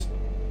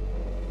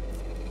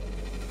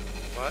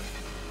What?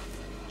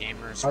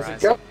 Gamers How's it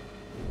rising. go?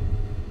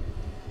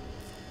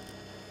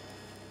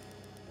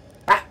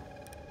 Ah!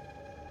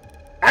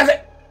 How's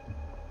it?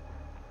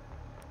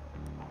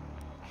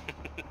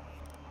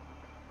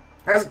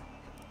 How's it?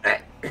 Ah.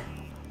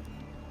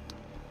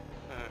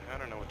 I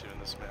don't know what to do in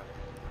this map.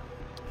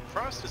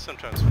 Frost is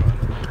sometimes fun.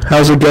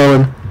 How's it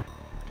going?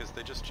 Because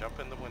they just jump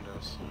in the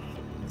windows.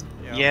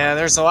 Yeah,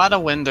 there's a lot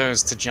of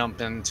windows to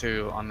jump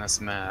into on this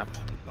map.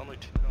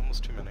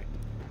 Almost too many.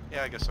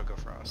 Yeah, I guess I'll go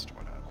Frost.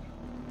 Why not?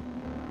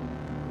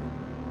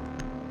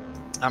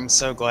 I'm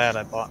so glad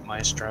I bought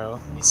Maestro.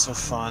 He's so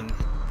fun.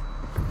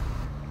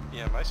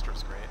 Yeah,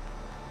 Maestro's great.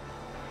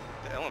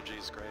 The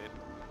LMG's great.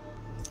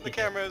 The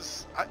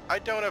cameras, I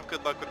don't have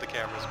good luck with the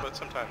cameras, but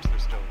sometimes they're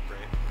still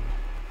great.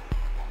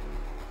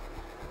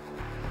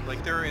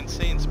 Like, there are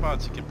insane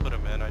spots you can put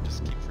them in, I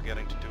just keep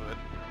forgetting to do it.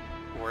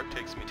 Or it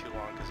takes me too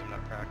long because I'm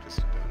not practiced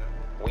at doing it.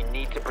 We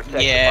need to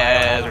protect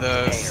Yeah, the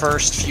the container.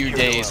 first few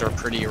days were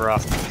pretty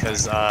rough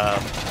because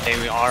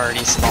they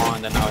already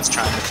spawned and I was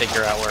trying to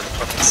figure out where to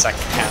put the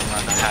second camera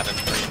and I hadn't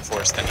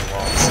reinforced any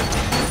walls.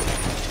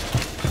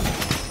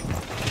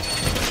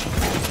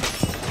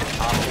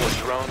 Op 4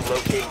 drone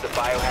located the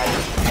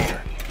biohazard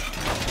container.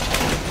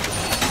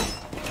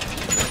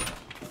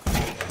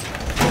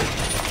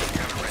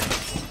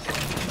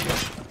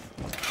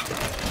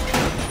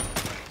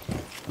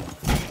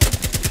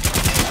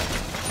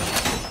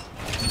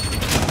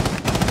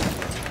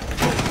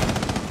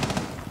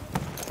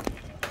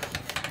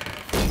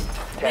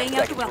 Laying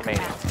out the welcome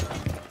mat.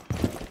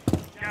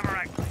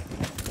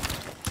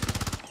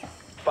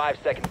 5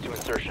 seconds to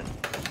insertion.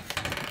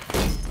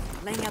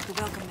 Laying out the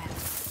welcome mat.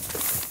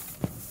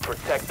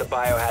 Protect the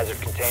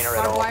biohazard container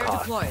at Barbed all wire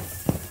costs. deployed.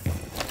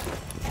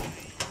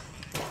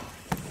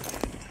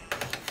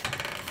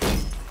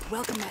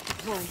 Welcome mat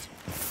deployed.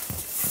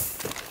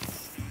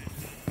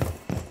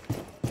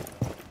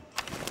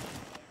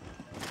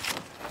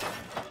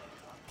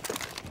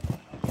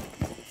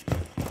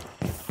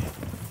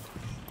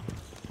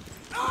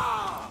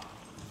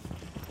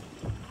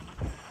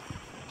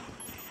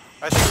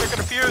 I think they're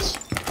gonna fuse!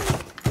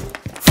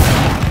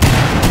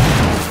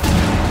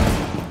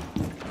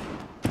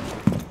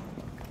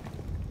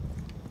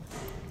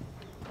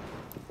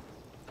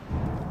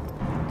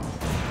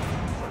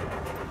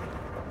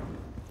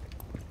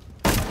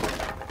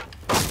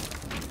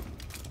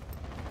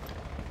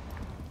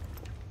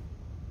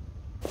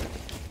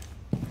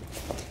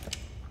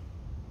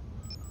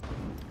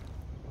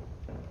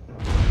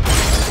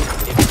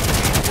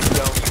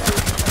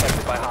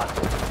 Protected by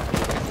hostiles.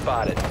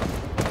 Spotted.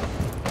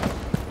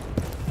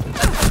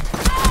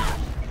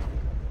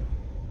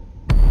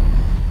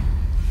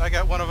 I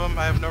got one of them,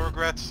 I have no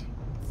regrets.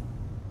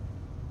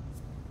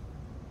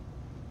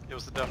 It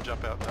was the dumb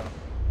jump out though.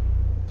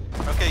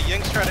 Okay,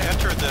 Ying's trying to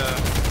enter the...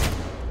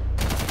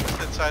 What's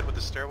that side with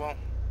the stairwell?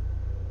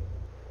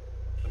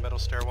 The metal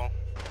stairwell.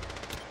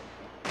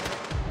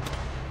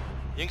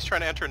 Ying's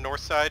trying to enter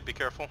north side, be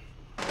careful.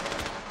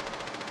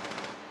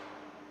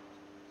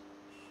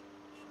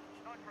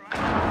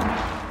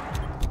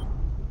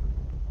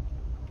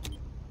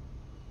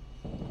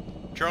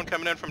 Drone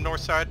coming in from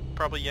north side,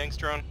 probably Yang's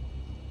drone.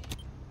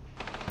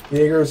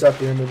 Jaeger's at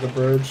the end of the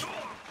bridge.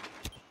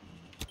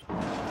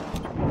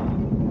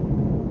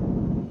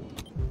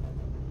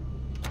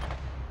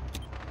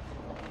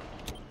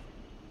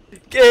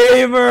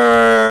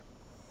 Gamer!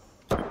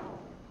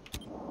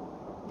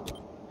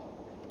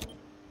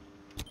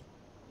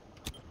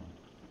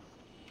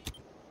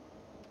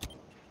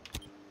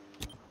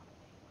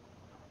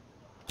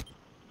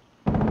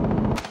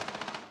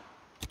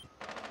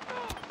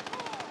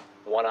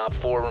 One Op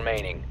 4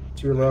 remaining.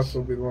 To your left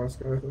will be the last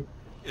guy, I think.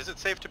 Is it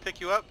safe to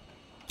pick you up?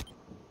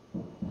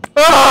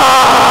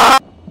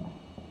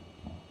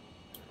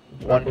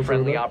 One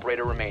friendly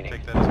operator remaining.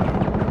 Take that as no.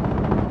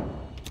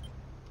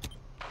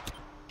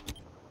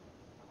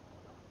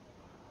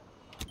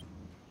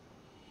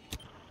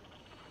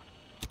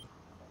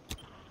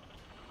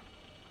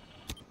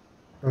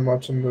 I'm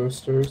watching those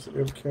stairs that you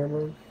have a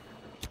camera on.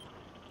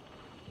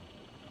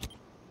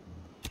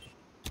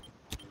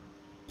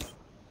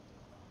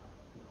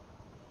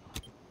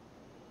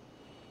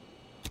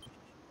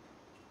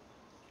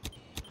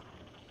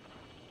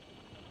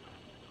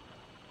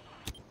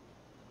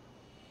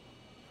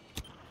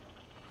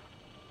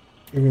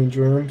 You're getting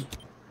droned.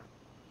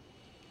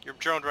 You're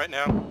droned right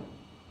now.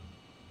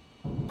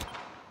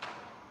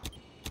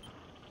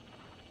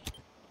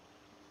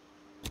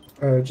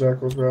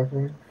 Jackal's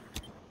grappling.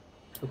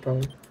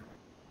 Propelling.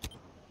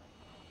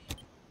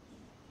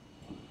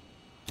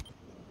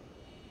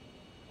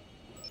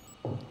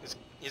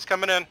 He's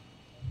coming in.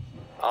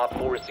 Op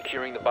 4 is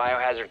securing the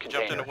biohazard Jumped in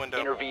container. a window.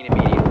 Intervene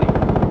immediately.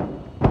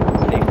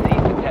 They've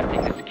ceased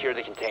attempting to secure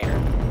the container.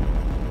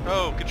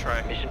 Oh, good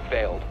try. Mission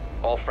failed.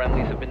 All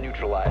friendlies have been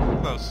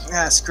neutralized. Close.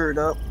 Yeah, screwed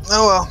up.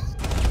 Oh well.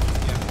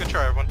 Yeah, good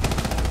try, everyone.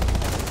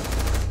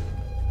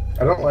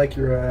 I don't like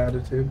your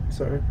attitude.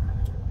 Sorry.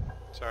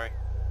 Sorry.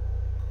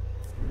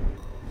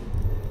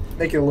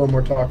 Make it a little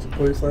more toxic,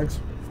 please. Thanks.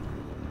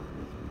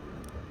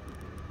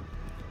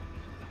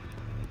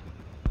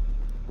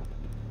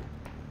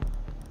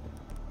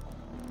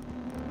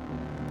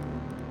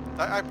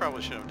 I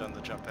probably should have done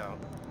the jump out,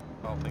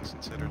 all things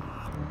considered.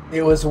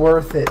 It was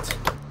worth it.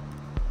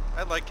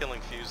 I like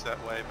killing Fuse that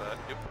way, but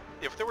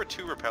if there were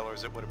 2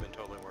 repellers, it would have been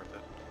totally worth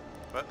it.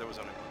 But there was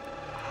only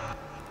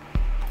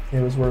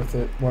 1. It was worth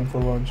it. 1 for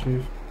 1,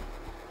 Chief.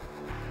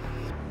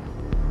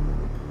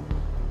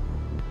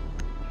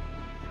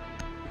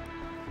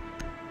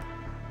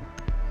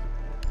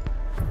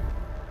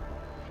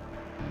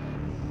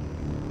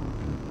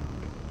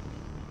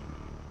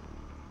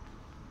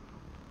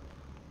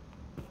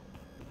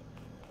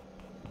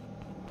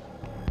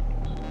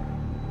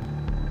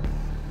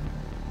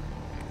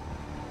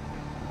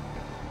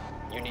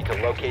 You need to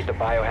locate the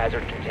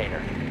biohazard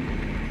container.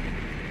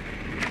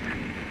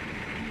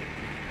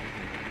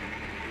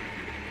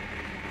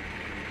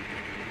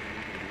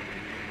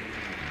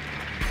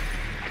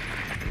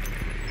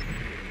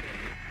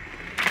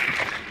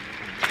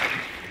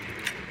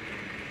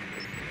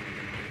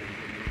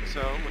 So,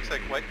 it looks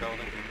like white building.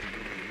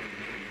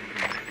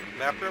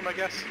 Map room, I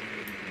guess?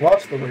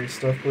 Watch the race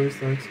stuff, please.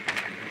 Thanks.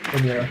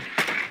 And yeah.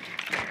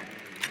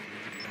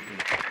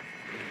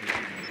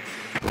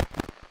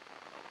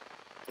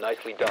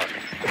 Nicely done.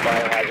 The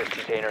biohazard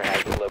container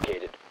has been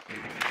located.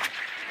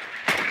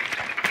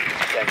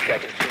 10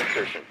 seconds to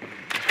insertion.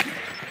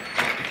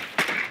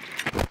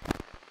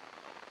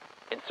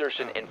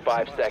 Insertion in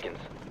 5 seconds.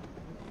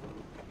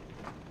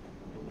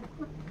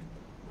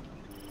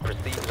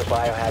 Proceed to the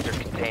biohazard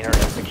container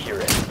and secure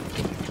it.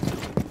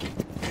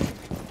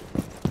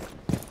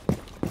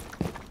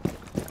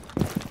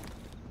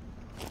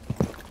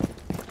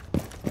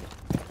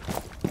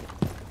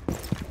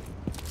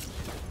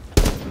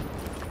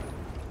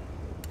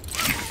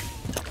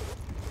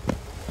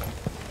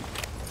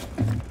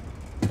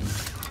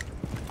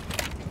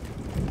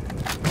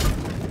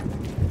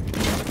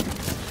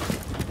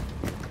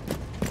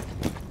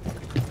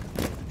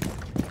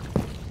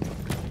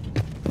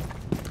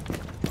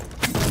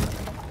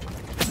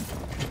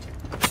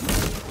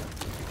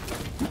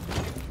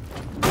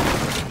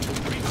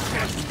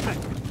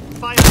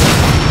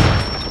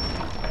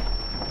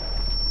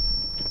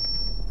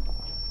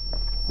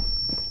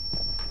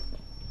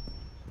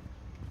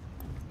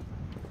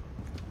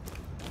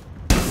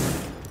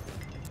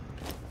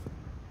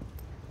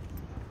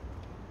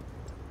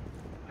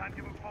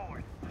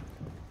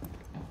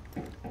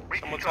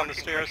 Someone's on the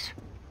stairs.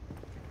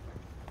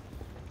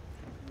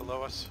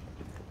 Below us.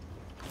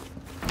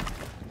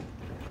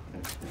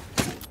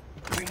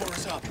 Clean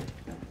us up.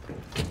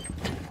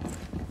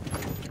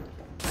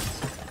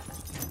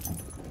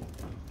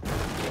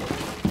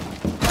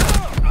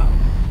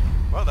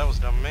 Well, that was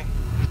dumb of me.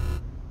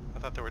 I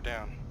thought they were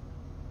down.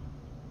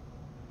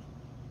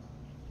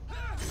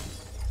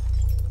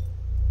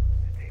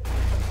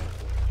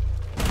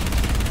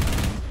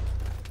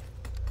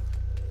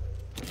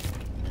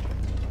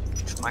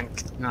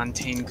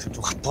 Montaigne could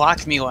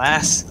block me,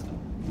 lass.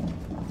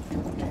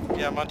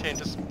 Yeah, Montaigne,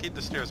 just keep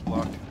the stairs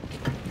blocked.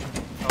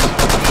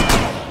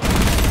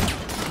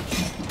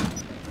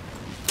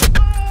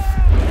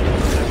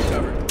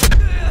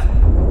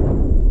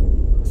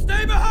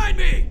 Stay behind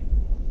me!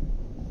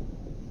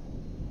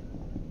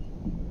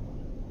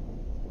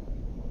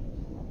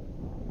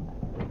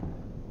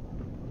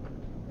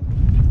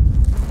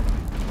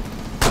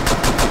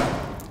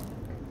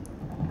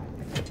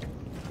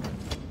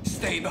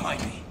 Stay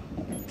behind me.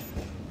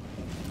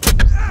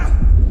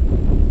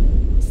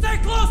 Stay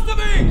close to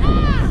me!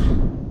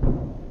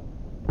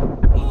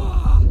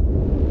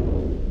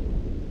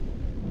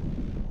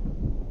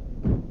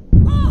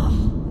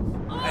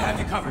 I have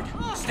you covered.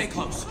 Stay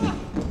close.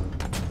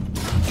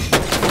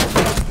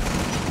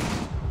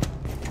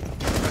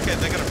 Okay,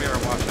 they're gonna mirror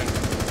watching.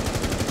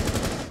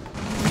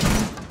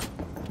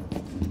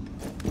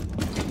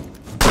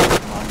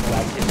 Hostile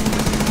activity.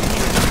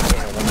 Secure the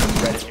container once the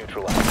threat is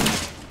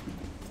neutralized.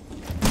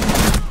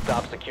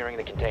 Stop securing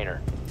the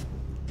container.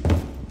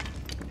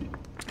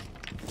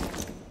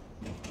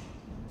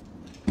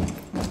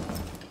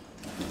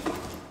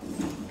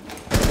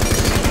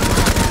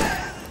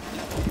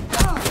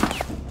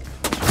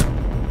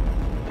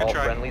 All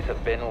try. friendlies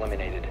have been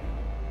eliminated.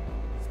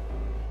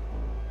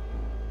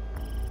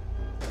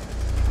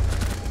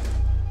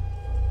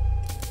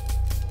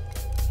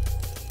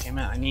 Damn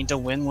it, I need to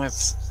win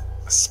with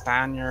a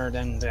Spaniard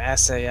and the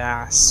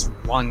SAS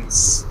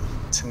once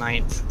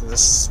tonight for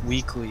this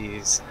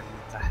weeklies,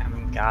 and I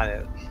haven't got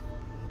it.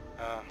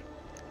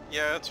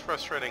 Yeah, it's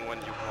frustrating when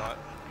you want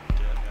it.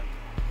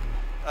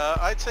 And,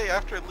 I'd say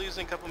after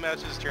losing a couple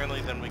matches,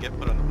 generally then we get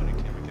put on the winning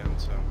team again,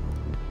 so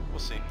we'll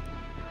see.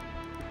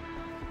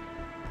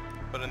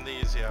 But in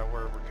these, yeah,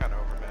 we're kind of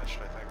overmatched,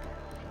 I think.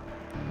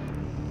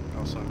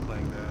 Also, I'm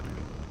playing bad.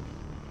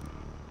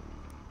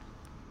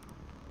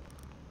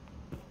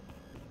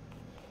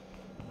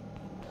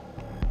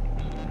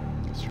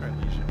 Let's try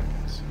Legion,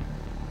 I guess.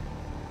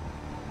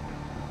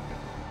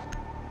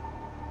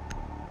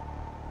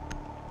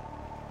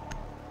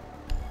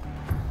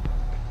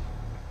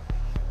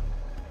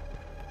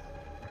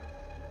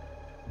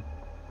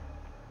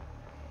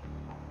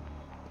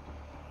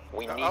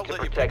 We I'll need to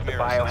let you protect the pick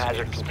mirrors since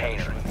biohazard you speak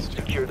Spanish container. ones, too.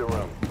 Secure the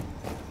room.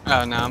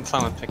 Oh no, I'm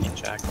fine with picking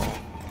Jackal.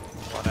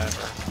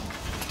 Whatever.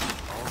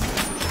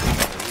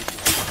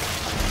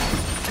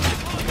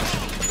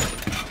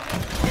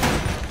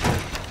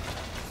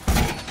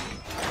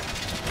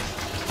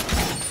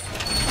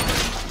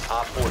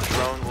 Op 4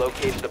 drone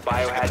located the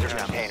biohazard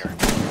container.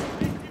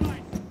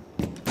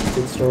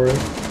 Good story.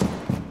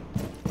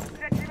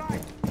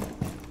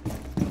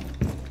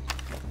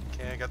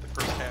 Okay, I got the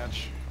first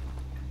hatch.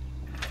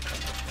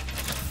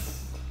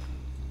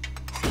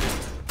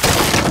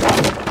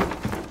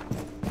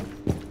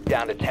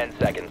 Down to 10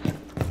 seconds.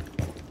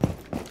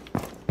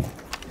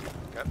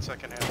 Got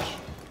second hatch.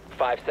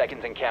 5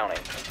 seconds and counting.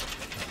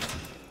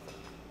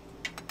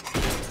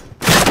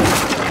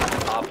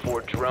 Op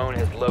 4 drone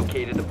has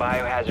located the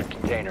biohazard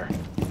container.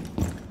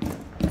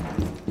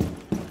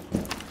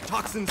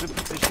 Toxins in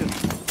position.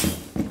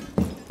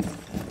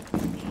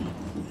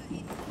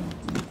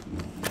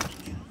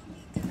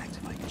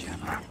 Activate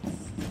jammer.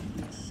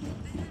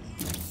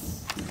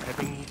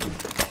 Prepping.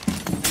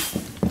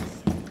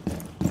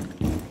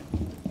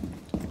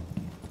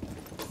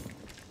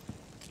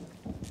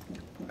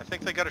 I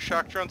think they got a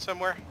shock drone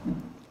somewhere.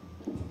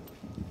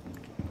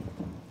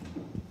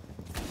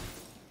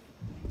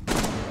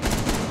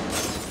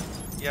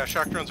 Yeah,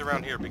 shock drone's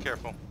around here, be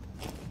careful.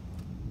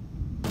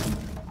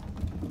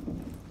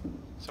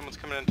 Someone's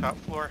coming in top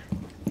floor.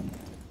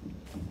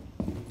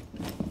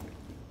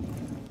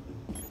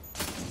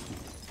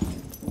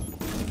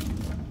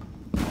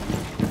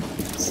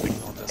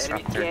 Signal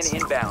Enemy scan disruptors.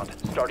 inbound.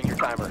 Starting your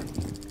timer.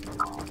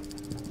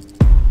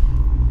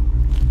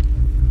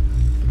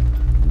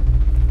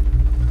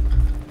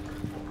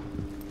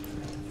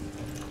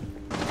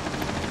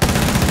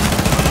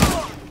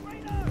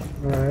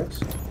 Alright.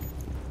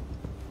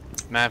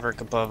 Maverick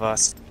above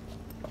us.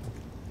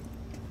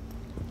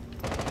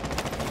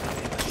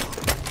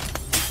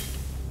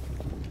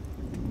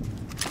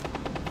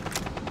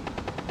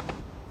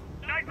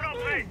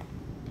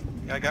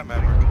 Yeah, I got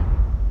Maverick.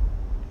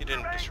 He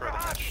didn't destroy the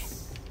hatch.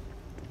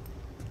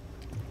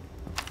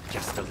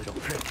 Just a little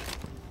prick.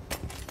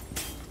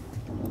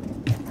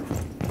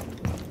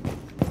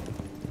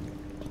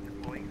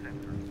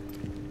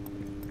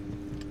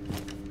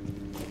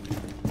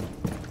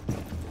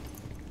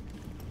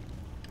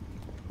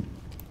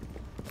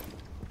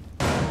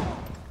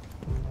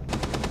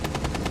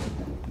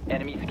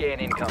 Enemy scan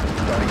incoming.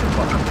 Starting your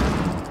clock.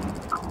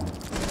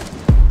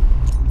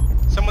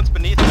 Someone's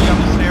beneath me on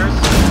the stairs.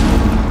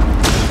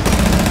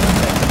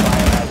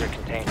 Biohazard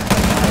container.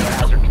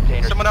 Biohazard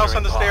container. Someone else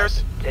on the securing pod.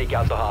 stairs. Take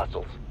out the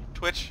hostiles.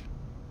 Twitch.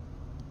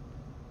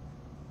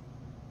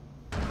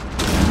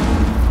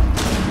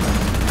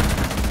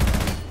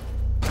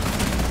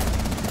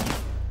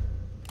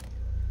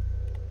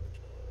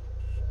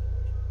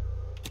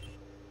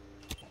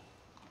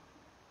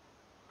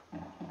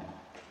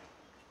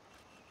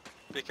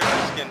 Be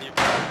careful, Skin.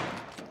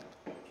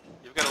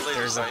 You've got a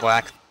laser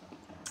sight.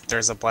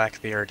 There's a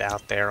Blackbeard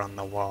out there on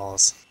the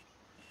walls.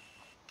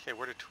 Okay,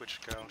 where did Twitch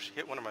go? She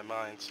hit one of my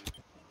mines.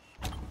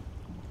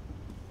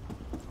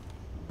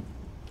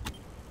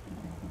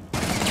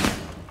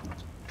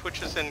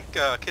 Twitch is in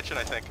kitchen,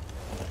 I think.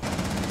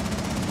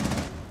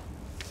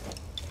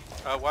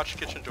 Watch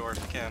kitchen door if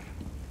you can.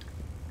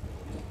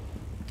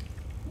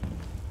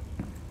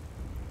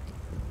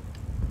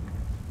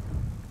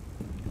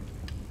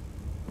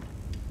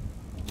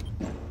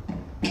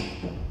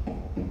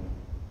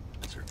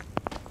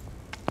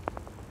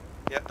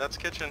 Yeah, that's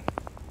kitchen.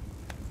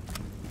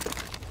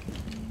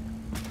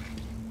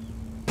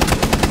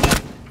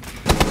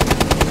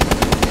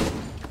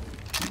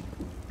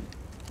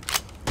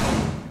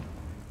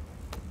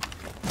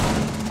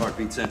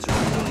 Heartbeat sensor.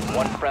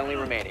 One friendly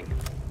remaining.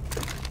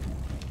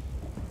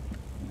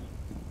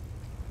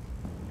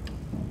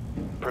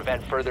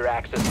 Prevent further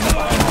access to the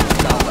biohazard.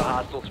 Stop the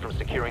hostiles from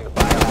securing the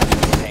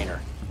biohazard container.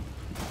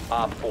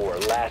 Op 4,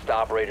 last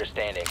operator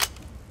standing.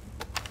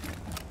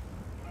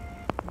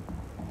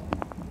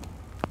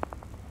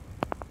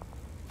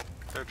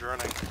 They're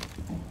droning.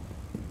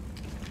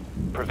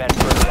 Prevent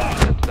further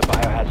access to the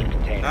biohazard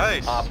container.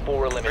 Nice. Op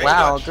 4 eliminated.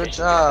 Wow, Mission good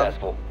job.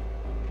 Successful.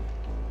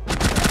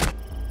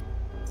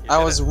 You I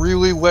did was it.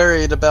 really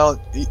worried about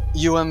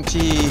UMP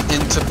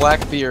into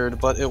Blackbeard,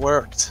 but it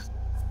worked.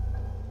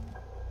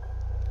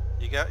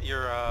 You got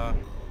your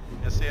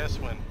SAS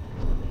win.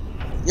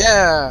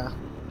 Yeah!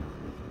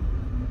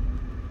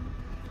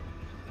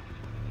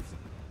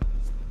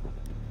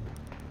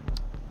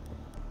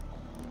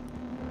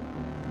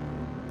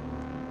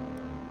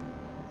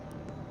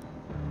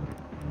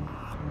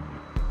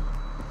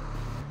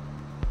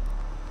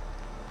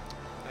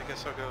 I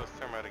guess I'll go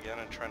thermite again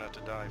and try not to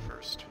die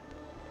first.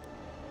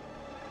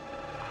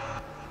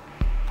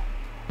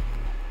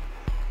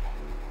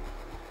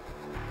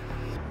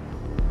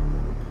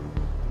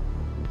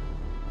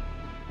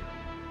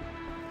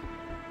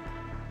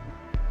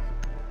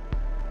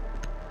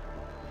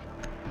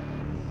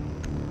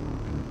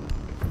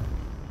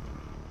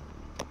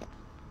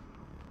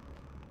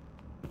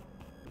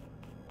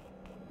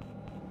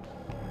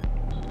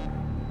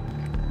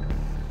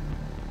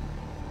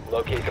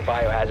 Locate the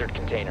biohazard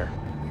container.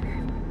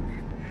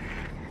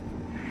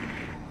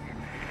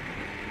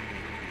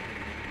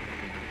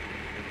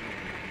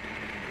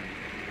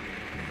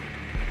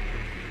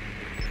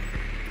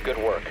 Good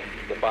work.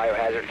 The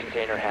biohazard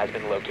container has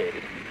been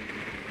located.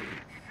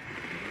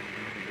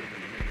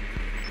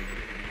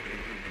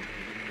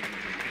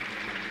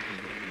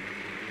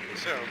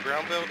 So,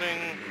 ground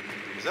building,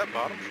 is that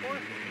bottom floor?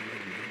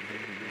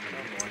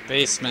 Oh boy.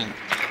 Basement.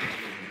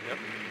 Yep.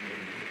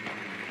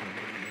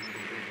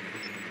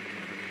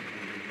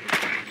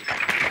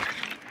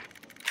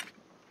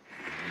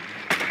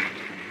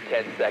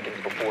 Ten seconds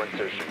before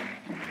insertion.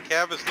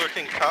 Cav is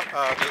lurking top,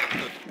 5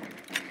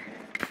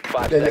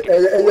 Hey, seconds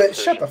hey, before hey,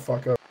 insertion. shut the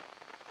fuck up.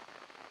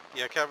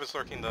 yeah, Cav is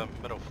lurking the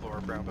middle floor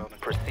of ground building.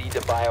 Proceed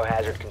to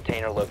biohazard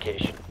container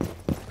location.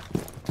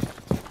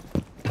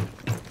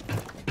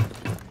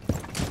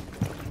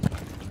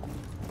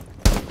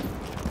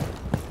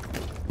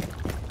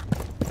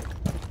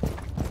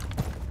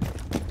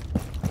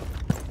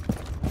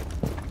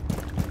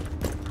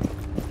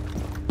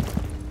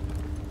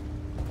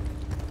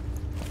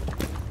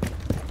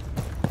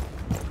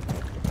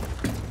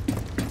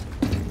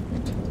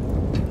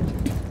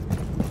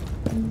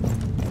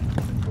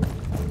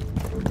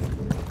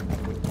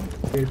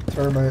 Hey,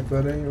 termite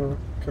buddy, you wanna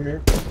come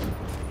here?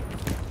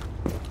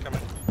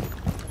 Coming.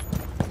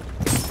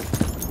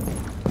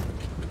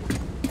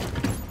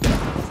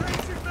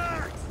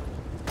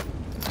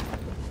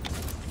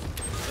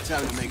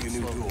 Time to make a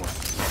new door.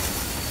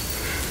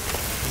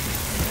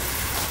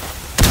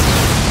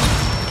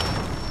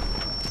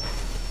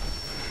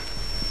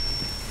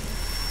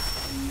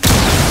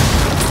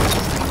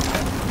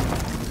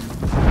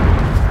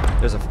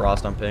 There's a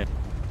frost on paint.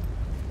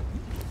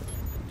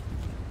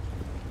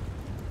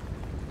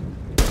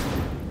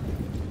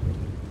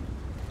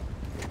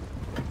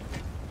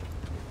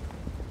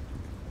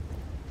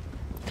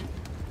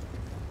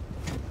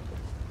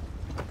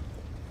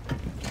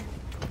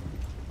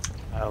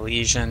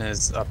 Legion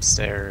is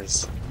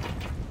upstairs.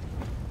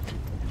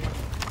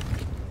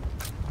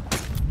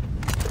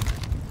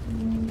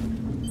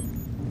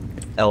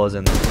 Ella's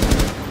in there.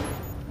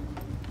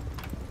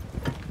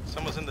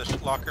 Someone's in the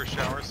locker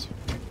showers.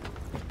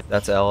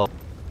 That's Ella.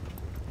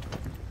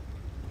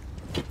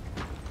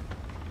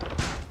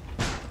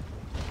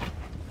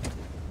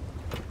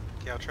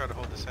 Okay, I'll try to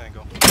hold this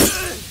angle.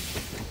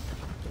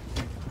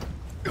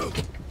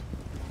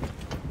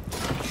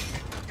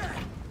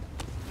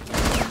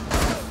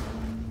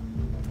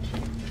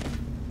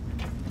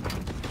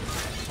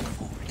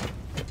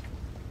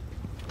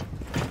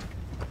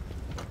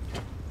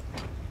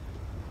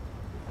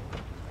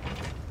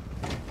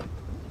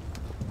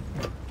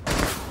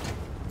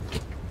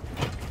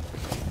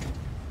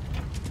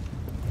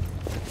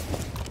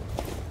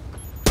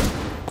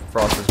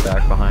 Frost is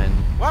back behind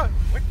What?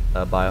 What?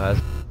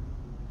 Biohazard.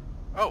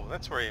 Oh,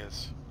 that's where he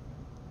is.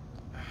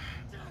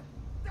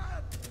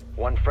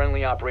 One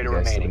friendly operator You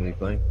guys still remaining. gonna be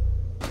playing?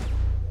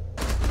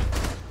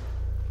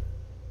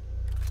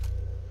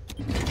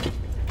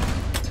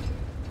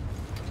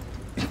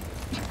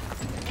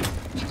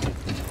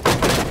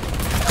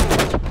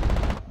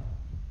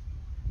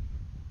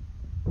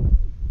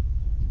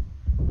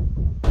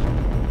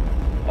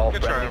 All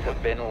Good try, friendlies everyone.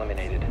 have been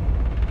eliminated.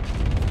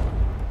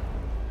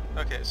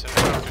 Okay, so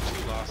now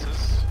after 2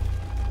 losses.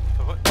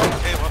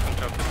 Hey, welcome,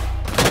 Joker.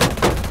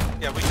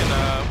 Yeah, we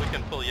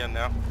can pull you in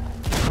now.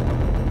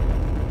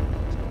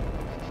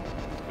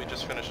 We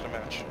just finished a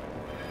match.